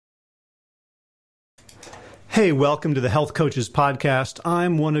Hey, welcome to the Health Coaches Podcast.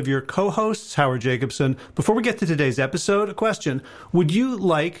 I'm one of your co-hosts, Howard Jacobson. Before we get to today's episode, a question. Would you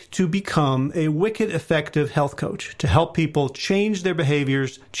like to become a wicked effective health coach to help people change their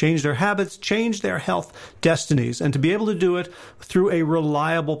behaviors, change their habits, change their health destinies, and to be able to do it through a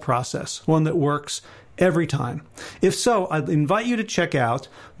reliable process, one that works every time? If so, I'd invite you to check out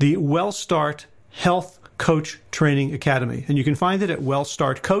the WellStart Health Coach Training Academy. And you can find it at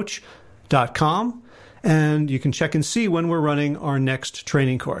wellstartcoach.com. And you can check and see when we're running our next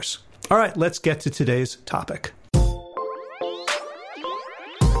training course. All right, let's get to today's topic.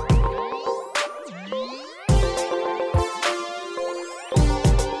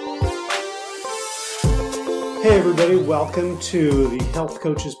 Hey everybody, welcome to the Health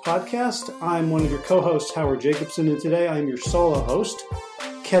Coaches Podcast. I'm one of your co-hosts, Howard Jacobson, and today I'm your solo host.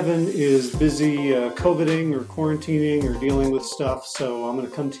 Kevin is busy COVIDing or quarantining or dealing with stuff, so I'm going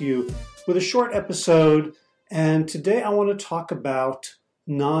to come to you with a short episode, and today I want to talk about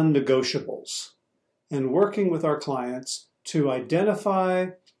non-negotiables and working with our clients to identify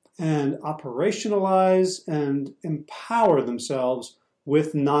and operationalize and empower themselves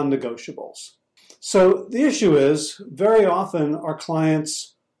with non-negotiables. So the issue is, very often our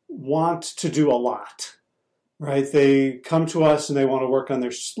clients want to do a lot, right? They come to us and they want to work on their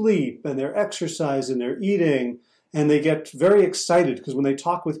sleep and their exercise and their eating. And they get very excited because when they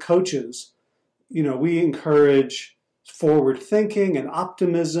talk with coaches, we encourage forward thinking and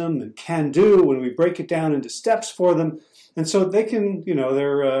optimism and can do when we break it down into steps for them. And so they can,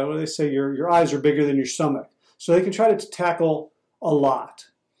 they're, what do they say, your eyes are bigger than your stomach. So they can try to tackle a lot.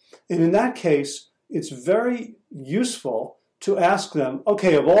 And in that case, it's very useful to ask them,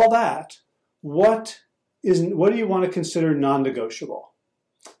 okay, of all that, what do you want to consider non-negotiable?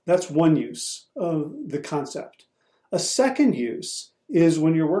 That's one use of the concept. A second use is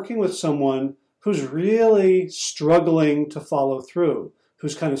when you're working with someone who's really struggling to follow through,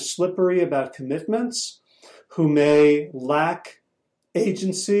 who's kind of slippery about commitments, who may lack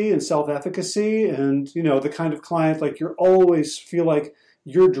agency and self-efficacy, and, the kind of client like you always feel like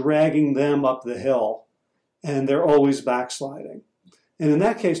you're dragging them up the hill and they're always backsliding. And in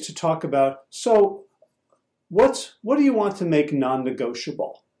that case, to talk about, so what do you want to make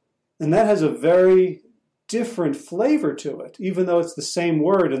non-negotiable? And that has a very different flavor to it, even though it's the same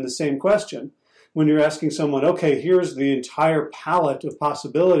word and the same question. When you're asking someone, okay, here's the entire palette of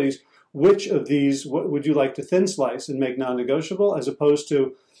possibilities, which of these what would you like to thin slice and make non-negotiable, as opposed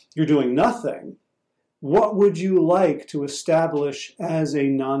to you're doing nothing, what would you like to establish as a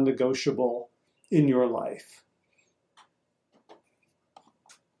non-negotiable in your life?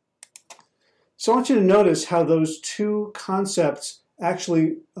 So I want you to notice how those two concepts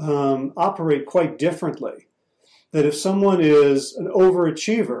actually operate quite differently. That if someone is an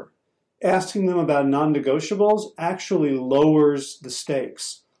overachiever, asking them about non-negotiables actually lowers the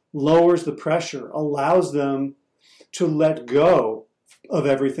stakes, lowers the pressure, allows them to let go of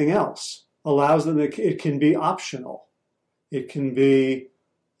everything else, allows them, it can be optional. It can be,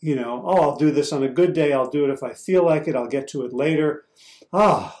 I'll do this on a good day, I'll do it if I feel like it, I'll get to it later.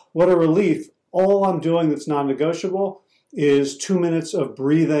 What a relief. All I'm doing that's non-negotiable is 2 minutes of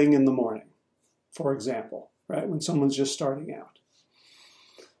breathing in the morning, for example, right, when someone's just starting out.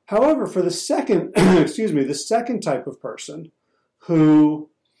 However, for the second, the second type of person who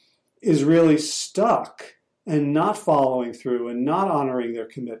is really stuck and not following through and not honoring their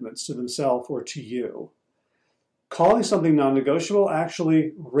commitments to themselves or to you, calling something non-negotiable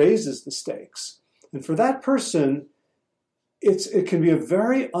actually raises the stakes. And for that person, it can be a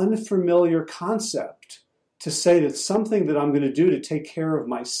very unfamiliar concept to say that something that I'm going to do to take care of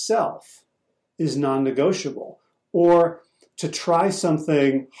myself is non-negotiable, or to try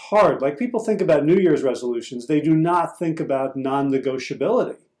something hard. Like people think about New Year's resolutions, they do not think about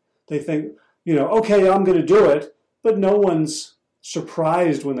non-negotiability. They think, okay, I'm going to do it, but no one's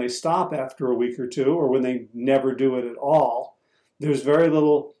surprised when they stop after a week or two or when they never do it at all. There's very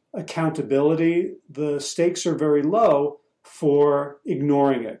little accountability. The stakes are very low for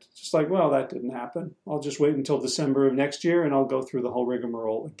ignoring it. Just like, well, that didn't happen. I'll just wait until December of next year and I'll go through the whole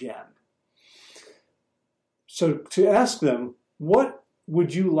rigmarole again. So to ask them, what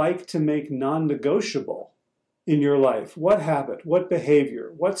would you like to make non-negotiable in your life? What habit, what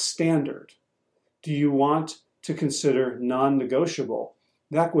behavior, what standard do you want to consider non-negotiable?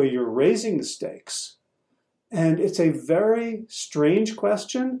 That way you're raising the stakes. And it's a very strange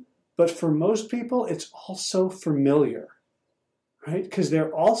question, but for most people, it's also familiar, right? Because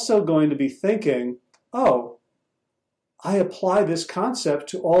they're also going to be thinking, oh, I apply this concept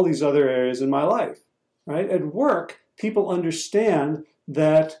to all these other areas in my life, right? At work, people understand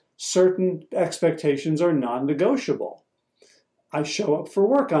that certain expectations are non-negotiable. I show up for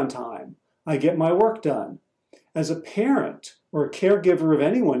work on time. I get my work done. As a parent or a caregiver of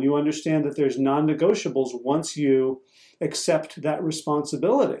anyone, you understand that there's non-negotiables once you accept that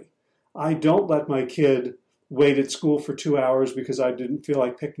responsibility. I don't let my kid wait at school for 2 hours because I didn't feel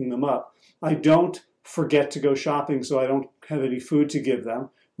like picking them up. I don't forget to go shopping so I don't have any food to give them,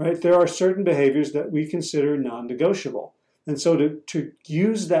 right? There are certain behaviors that we consider non-negotiable. And so to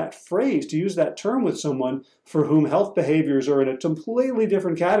use that phrase, to use that term with someone for whom health behaviors are in a completely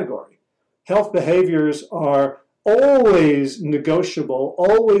different category. Health behaviors are always negotiable,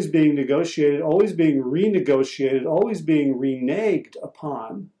 always being negotiated, always being renegotiated, always being reneged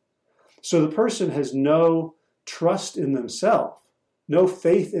upon. So the person has no trust in themselves, no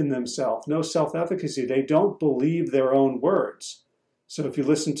faith in themselves, no self-efficacy. They don't believe their own words. So if you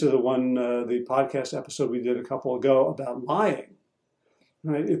listen to the podcast episode we did a couple ago about lying,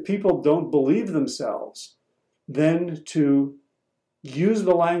 right? If people don't believe themselves, then to use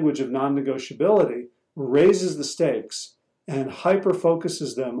the language of non-negotiability raises the stakes and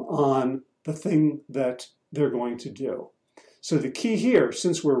hyper-focuses them on the thing that they're going to do. So the key here,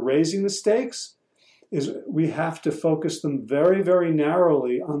 since we're raising the stakes, is we have to focus them very, very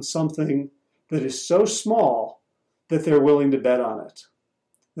narrowly on something that is so small that they're willing to bet on it.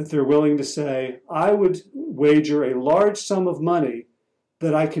 That they're willing to say, I would wager a large sum of money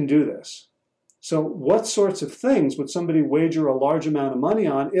that I can do this. So what sorts of things would somebody wager a large amount of money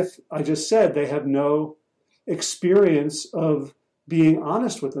on if, I just said, they have no experience of being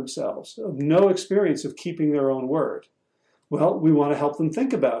honest with themselves, of no experience of keeping their own word? Well, we want to help them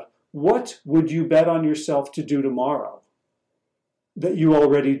think about, what would you bet on yourself to do tomorrow that you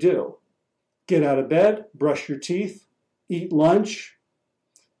already do? Get out of bed, brush your teeth, eat lunch,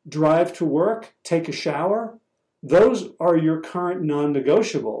 drive to work, take a shower. Those are your current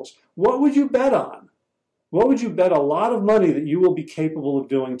non-negotiables. What would you bet on? What would you bet a lot of money that you will be capable of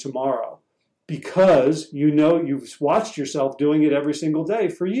doing tomorrow? Because you know you've watched yourself doing it every single day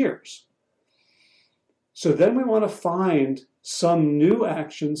for years. So then we want to find some new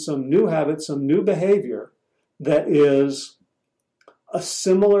action, some new habit, some new behavior that is a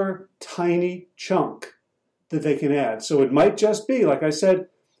similar tiny chunk that they can add. So it might just be, like I said,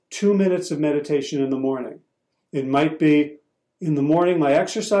 2 minutes of meditation in the morning. It might be, in the morning, my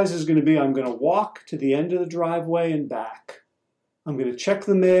exercise is going to be, I'm going to walk to the end of the driveway and back. I'm going to check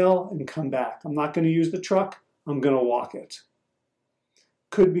the mail and come back. I'm not going to use the truck. I'm going to walk it.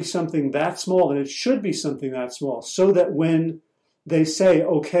 Could be something that small, and it should be something that small, so that when they say,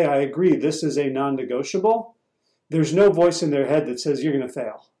 okay, I agree, this is a non-negotiable, there's no voice in their head that says you're going to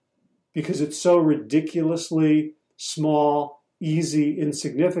fail, because it's so ridiculously small, easy,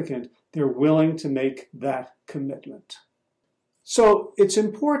 insignificant. They're willing to make that commitment. So it's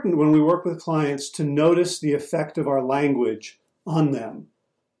important when we work with clients to notice the effect of our language on them,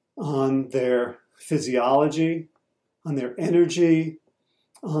 on their physiology, on their energy,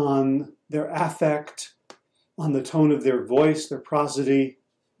 on their affect, on the tone of their voice, their prosody.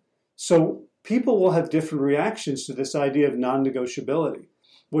 So people will have different reactions to this idea of non-negotiability.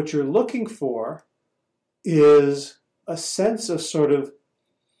 What you're looking for is a sense of sort of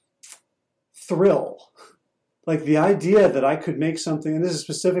thrill, like the idea that I could make something, and this is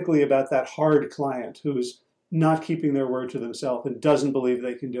specifically about that hard client who's not keeping their word to themselves and doesn't believe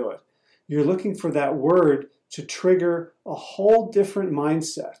they can do it. You're looking for that word to trigger a whole different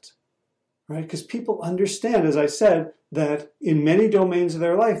mindset, right? Because people understand, as I said, that in many domains of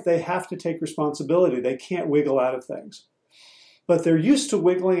their life, they have to take responsibility. They can't wiggle out of things. But they're used to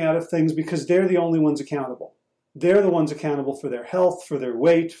wiggling out of things because they're the only ones accountable. They're the ones accountable for their health, for their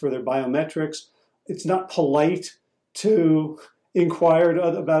weight, for their biometrics. It's not polite to inquire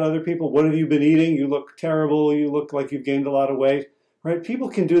about other people. What have you been eating? You look terrible. You look like you've gained a lot of weight, right? People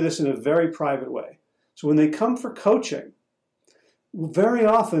can do this in a very private way. So when they come for coaching, very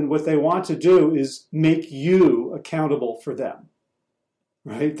often what they want to do is make you accountable for them,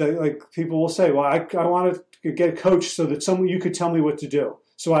 right? Like people will say, well, I want to get a coach so that you could tell me what to do.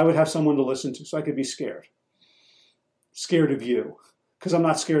 So I would have someone to listen to, so I could be scared of you, because I'm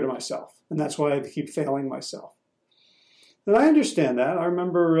not scared of myself. And that's why I keep failing myself. And I understand that. I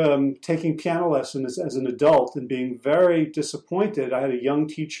remember taking piano lessons as an adult and being very disappointed. I had a young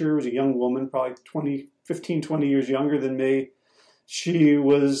teacher, was a young woman, probably 15, 20 years younger than me. She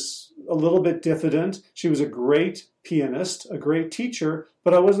was a little bit diffident. She was a great pianist, a great teacher,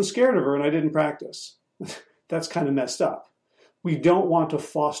 but I wasn't scared of her and I didn't practice. That's kind of messed up. We don't want to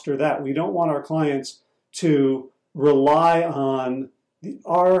foster that. We don't want our clients to rely on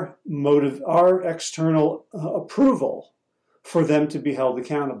our external approval for them to be held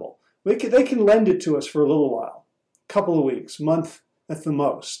accountable. They can lend it to us for a little while, a couple of weeks, month at the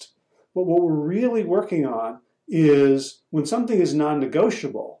most. But what we're really working on is when something is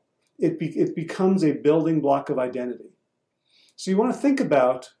non-negotiable, it becomes a building block of identity. So you want to think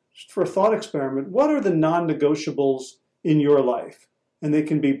about, for a thought experiment, what are the non-negotiables in your life? And they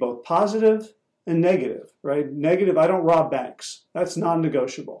can be both positive and negative, right? Negative, I don't rob banks. That's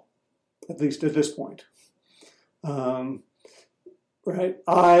non-negotiable, at least at this point. Right?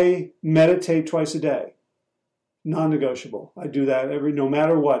 I meditate twice a day. Non-negotiable. I do that no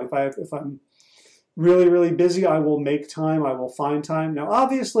matter what. If I'm really, really busy, I will make time. I will find time. Now,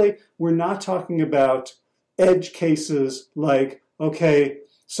 obviously, we're not talking about edge cases like, okay,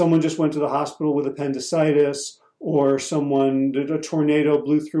 someone just went to the hospital with appendicitis, or a tornado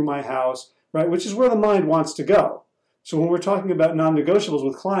blew through my house, right? Which is where the mind wants to go. So when we're talking about non-negotiables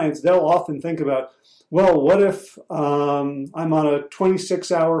with clients, they'll often think about, well, what if I'm on a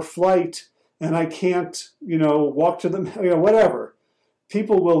 26-hour flight and I can't, walk to them, whatever.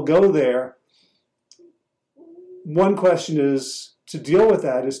 People will go there. One question is to deal with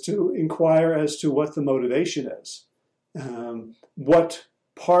that is to inquire as to what the motivation is. What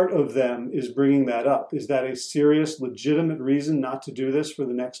part of them is bringing that up? Is that a serious, legitimate reason not to do this for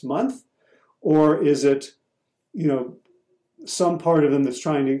the next month? Or is it, some part of them that's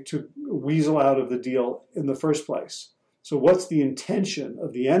trying to weasel out of the deal in the first place? So what's the intention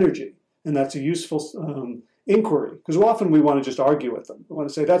of the energy? And that's a useful inquiry, because often we want to just argue with them. We want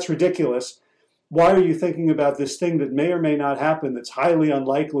to say, that's ridiculous. Why are you thinking about this thing that may or may not happen, that's highly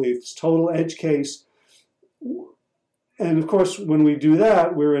unlikely, it's total edge case? And of course, when we do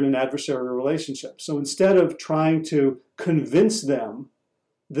that, we're in an adversarial relationship. So instead of trying to convince them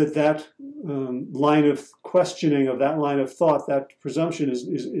that line of questioning, of that line of thought, that presumption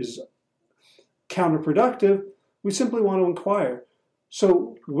is counterproductive, we simply want to inquire.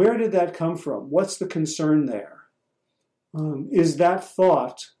 So where did that come from? What's the concern there? Is that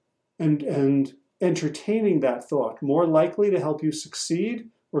thought and entertaining that thought more likely to help you succeed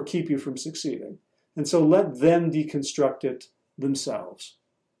or keep you from succeeding? And so let them deconstruct it themselves.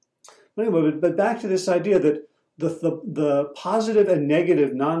 But back to this idea that the positive and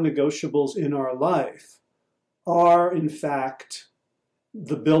negative non-negotiables in our life are, in fact,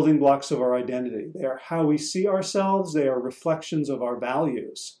 the building blocks of our identity. They are how we see ourselves. They are reflections of our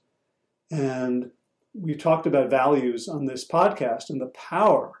values. And we talked about values on this podcast and the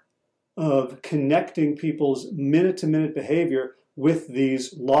power of connecting people's minute-to-minute behavior with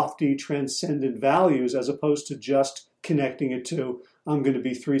these lofty, transcendent values, as opposed to just connecting it to, I'm going to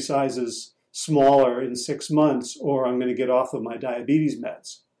be 3 sizes smaller in 6 months, or I'm going to get off of my diabetes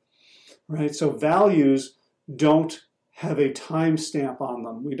meds. Right? So values don't have a time stamp on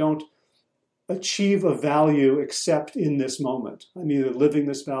them. We don't achieve a value except in this moment. I'm either living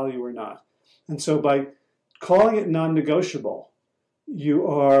this value or not. And so by calling it non-negotiable, you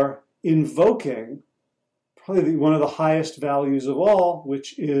are invoking probably one of the highest values of all,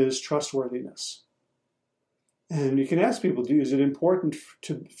 which is trustworthiness. And you can ask people, is it important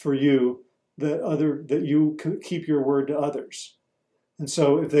for you that you keep your word to others? And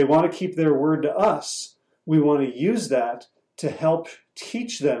so if they want to keep their word to us, we want to use that to help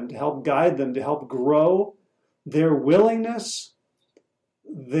teach them, to help guide them, to help grow their willingness,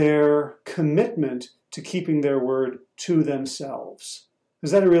 their commitment to keeping their word to themselves.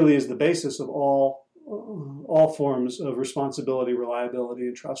 Because that really is the basis of all forms of responsibility, reliability,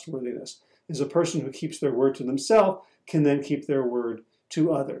 and trustworthiness, is a person who keeps their word to themselves can then keep their word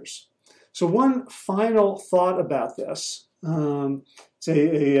to others. So one final thought about this, it's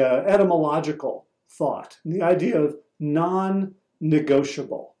a etymological thought, the idea of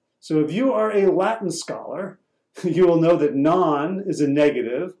non-negotiable. So if you are a Latin scholar, you will know that non is a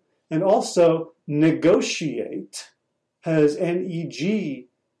negative, and also negotiate has neg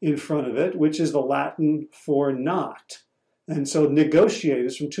in front of it, which is the Latin for not. And so negotiate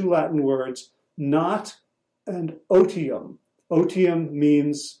is from 2 Latin words, not and otium. Otium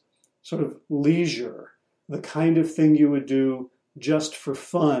means sort of leisure, the kind of thing you would do just for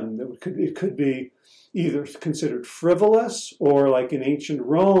fun. It could be either considered frivolous, or like in ancient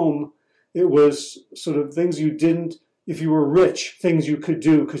Rome, it was sort of things you didn't, if you were rich, things you could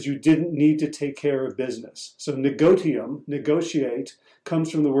do because you didn't need to take care of business. So negotiate, comes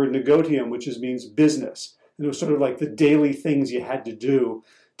from the word negotium, which means business. And it was sort of like the daily things you had to do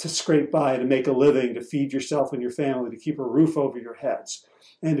to scrape by, to make a living, to feed yourself and your family, to keep a roof over your heads.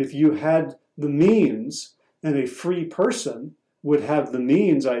 And if you had the means, and a free person would have the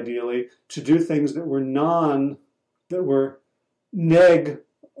means, ideally, to do things that were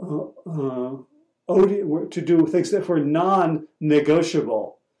to do things that were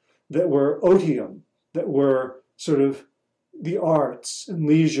non-negotiable, that were odium, that were sort of the arts and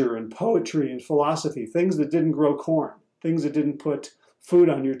leisure and poetry and philosophy, things that didn't grow corn, things that didn't put food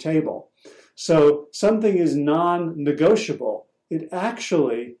on your table. So something is non-negotiable. It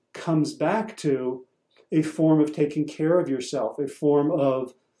actually comes back to a form of taking care of yourself, a form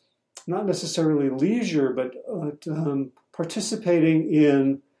of not necessarily leisure, but participating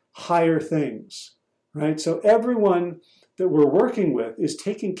in higher things, right? So everyone that we're working with is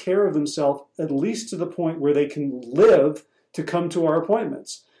taking care of themselves, at least to the point where they can live to come to our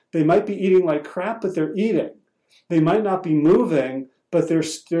appointments. They might be eating like crap, but they're eating. They might not be moving, but they're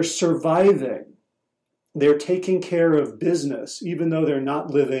surviving. They're taking care of business, even though they're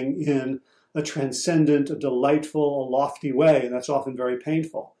not living in a transcendent, a delightful, a lofty way, and that's often very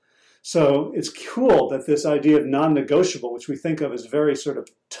painful. So it's cool that this idea of non-negotiable, which we think of as very sort of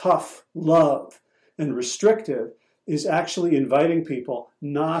tough love and restrictive, is actually inviting people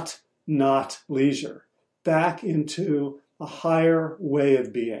not leisure, back into a higher way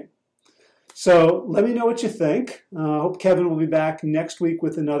of being. So let me know what you think. I hope Kevin will be back next week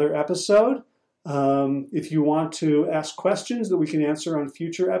with another episode. If you want to ask questions that we can answer on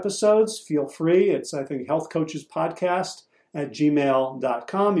future episodes, feel free. It's, I think,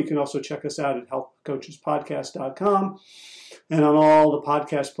 healthcoachespodcast@gmail.com. You can also check us out at healthcoachespodcast.com and on all the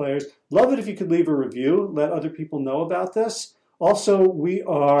podcast players. Love it if you could leave a review. Let other people know about this. Also, we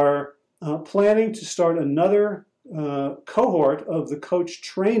are planning to start another cohort of the coach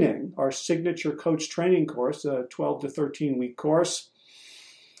training, our signature coach training course, a 12 to 13 week course,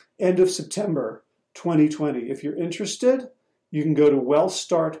 end of September 2020. If you're interested, you can go to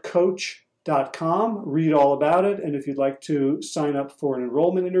wellstartcoach.com, read all about it, and if you'd like to sign up for an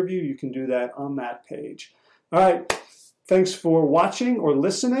enrollment interview, you can do that on that page. All right, thanks for watching or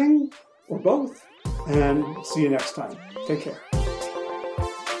listening, or both, and see you next time. Take care.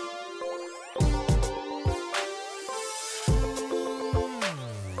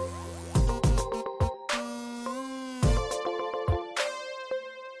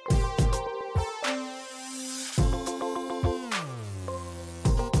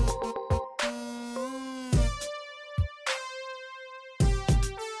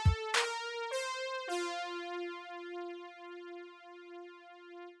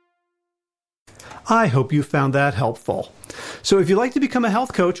 I hope you found that helpful. So if you'd like to become a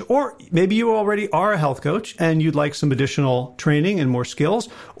health coach, or maybe you already are a health coach and you'd like some additional training and more skills,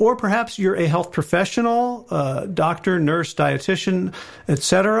 or perhaps you're a health professional, doctor, nurse, dietitian,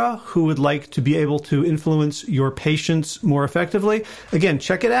 etc., who would like to be able to influence your patients more effectively, again,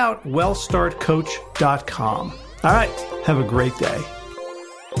 check it out, wellstartcoach.com. All right, have a great day.